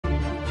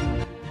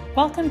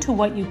Welcome to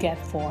What You Get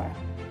For,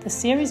 the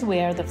series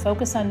where the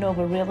Focus on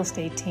Nova real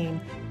estate team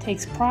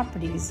takes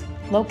properties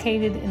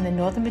located in the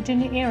Northern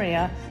Virginia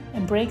area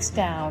and breaks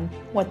down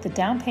what the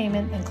down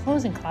payment and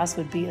closing costs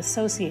would be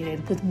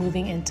associated with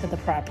moving into the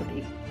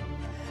property.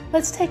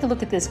 Let's take a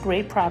look at this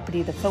great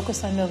property the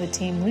Focus on Nova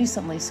team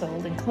recently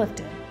sold in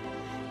Clifton.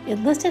 It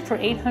listed for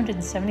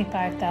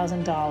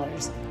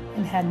 $875,000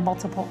 and had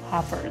multiple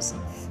offers.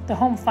 The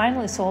home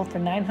finally sold for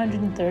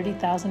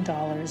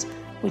 $930,000,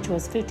 which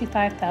was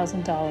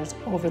 $55,000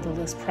 over the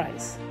list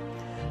price.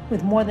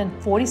 With more than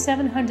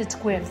 4,700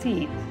 square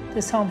feet,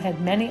 this home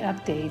had many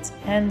updates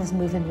and was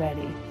move-in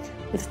ready.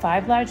 With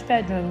 5 large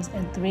bedrooms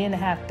and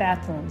 3.5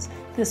 bathrooms,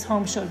 this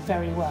home showed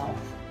very well.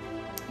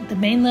 The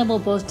main level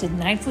boasted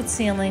 9-foot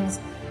ceilings,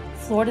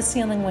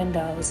 floor-to-ceiling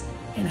windows,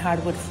 and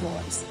hardwood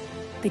floors.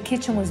 The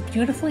kitchen was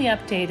beautifully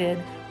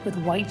updated with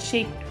white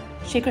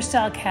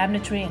shaker-style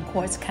cabinetry and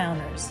quartz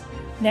counters.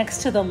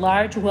 Next to the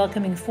large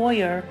welcoming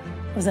foyer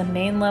was a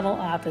main level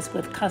office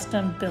with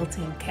custom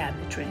built-in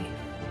cabinetry.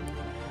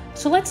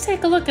 So let's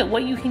take a look at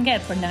what you can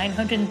get for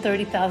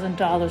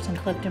 $930,000 in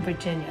Clifton,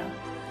 Virginia.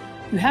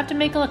 You have to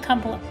make a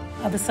couple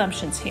of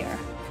assumptions here.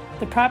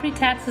 The property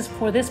taxes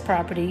for this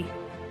property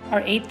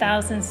are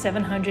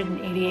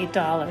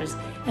 $8,788,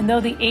 and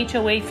though the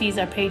HOA fees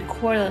are paid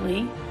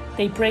quarterly,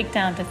 they break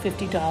down to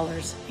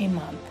 $50 a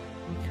month.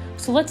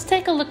 So let's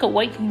take a look at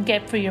what you can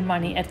get for your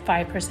money at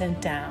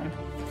 5% down.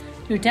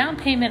 Your down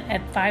payment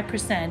at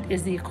 5%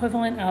 is the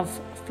equivalent of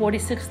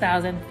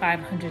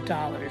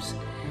 $46,500.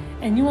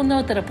 And you will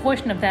note that a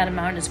portion of that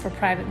amount is for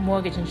private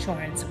mortgage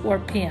insurance, or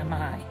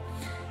PMI.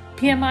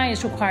 PMI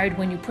is required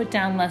when you put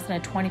down less than a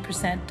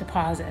 20%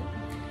 deposit.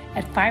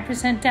 At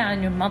 5%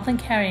 down, your monthly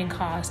carrying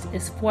cost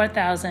is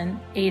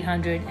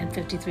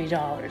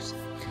 $4,853.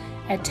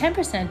 At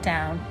 10%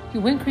 down,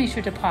 you increase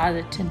your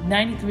deposit to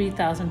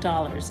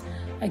 $93,000.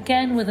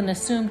 Again, with an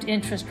assumed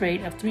interest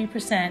rate of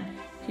 3%,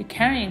 your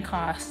carrying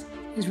cost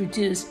is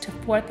reduced to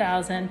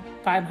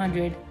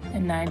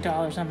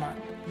 $4,509 a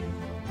month.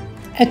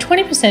 At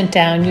 20%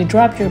 down, you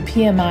drop your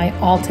PMI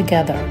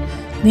altogether,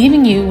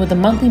 leaving you with a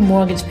monthly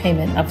mortgage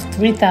payment of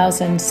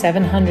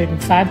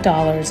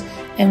 $3,705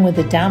 and with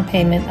a down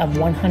payment of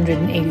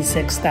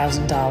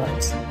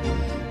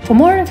 $186,000. For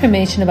more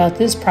information about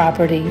this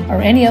property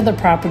or any other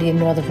property in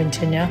Northern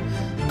Virginia,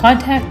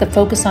 contact the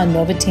Focus on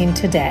Nova team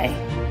today.